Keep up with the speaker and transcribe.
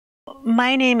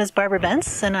My name is Barbara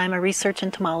Bentz, and I'm a research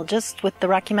entomologist with the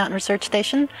Rocky Mountain Research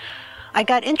Station. I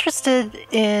got interested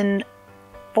in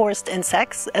forest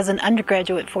insects as an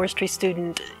undergraduate forestry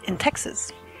student in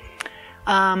Texas.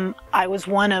 I was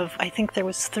one of, I think there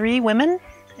was 3 women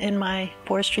in my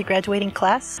forestry graduating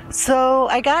class. So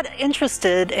I got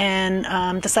interested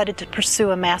and decided to pursue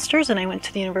a master's, and I went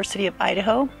to the University of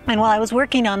Idaho. And while I was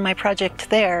working on my project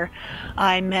there,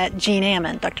 I met Gene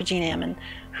Ammon, Dr. Gene Ammon,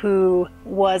 who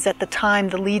was at the time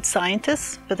the lead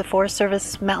scientist for the Forest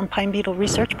Service Mountain Pine Beetle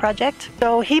Research Project.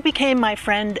 So he became my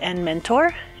friend and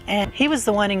mentor, and he was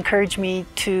the one who encouraged me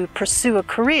to pursue a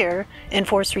career in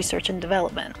forest research and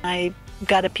development. I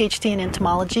got a PhD in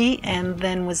entomology and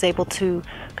then was able to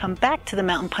come back to the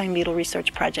Mountain Pine Beetle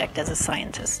Research Project as a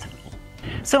scientist.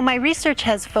 So my research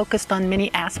has focused on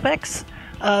many aspects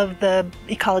of the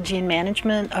ecology and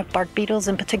management of bark beetles,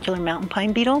 in particular mountain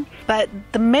pine beetle. But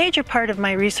the major part of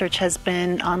my research has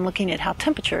been on looking at how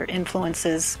temperature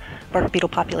influences bark beetle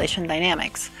population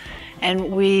dynamics.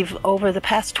 And we've, over the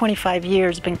past 25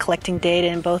 years, been collecting data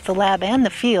in both the lab and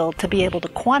the field to be able to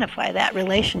quantify that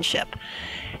relationship.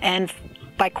 And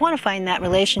by quantifying that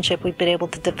relationship, we've been able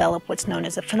to develop what's known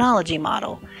as a phenology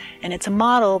model. And it's a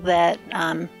model that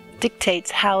dictates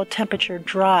how temperature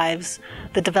drives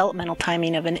the developmental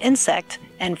timing of an insect,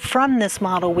 and from this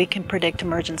model we can predict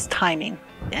emergence timing.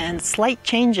 And slight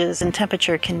changes in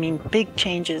temperature can mean big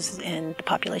changes in the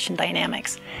population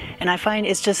dynamics. And I find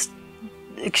it's just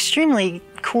extremely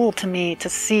cool to me to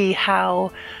see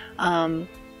how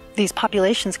these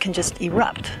populations can just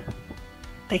erupt.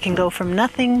 They can go from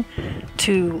nothing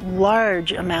to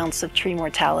large amounts of tree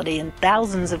mortality and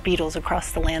thousands of beetles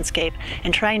across the landscape.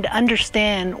 And trying to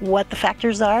understand what the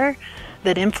factors are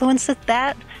that influence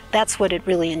that's what it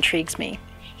really intrigues me.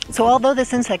 So although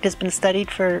this insect has been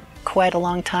studied for quite a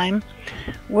long time,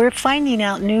 we're finding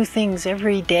out new things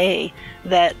every day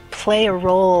that play a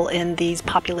role in these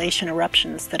population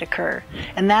eruptions that occur.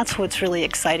 And that's what's really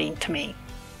exciting to me.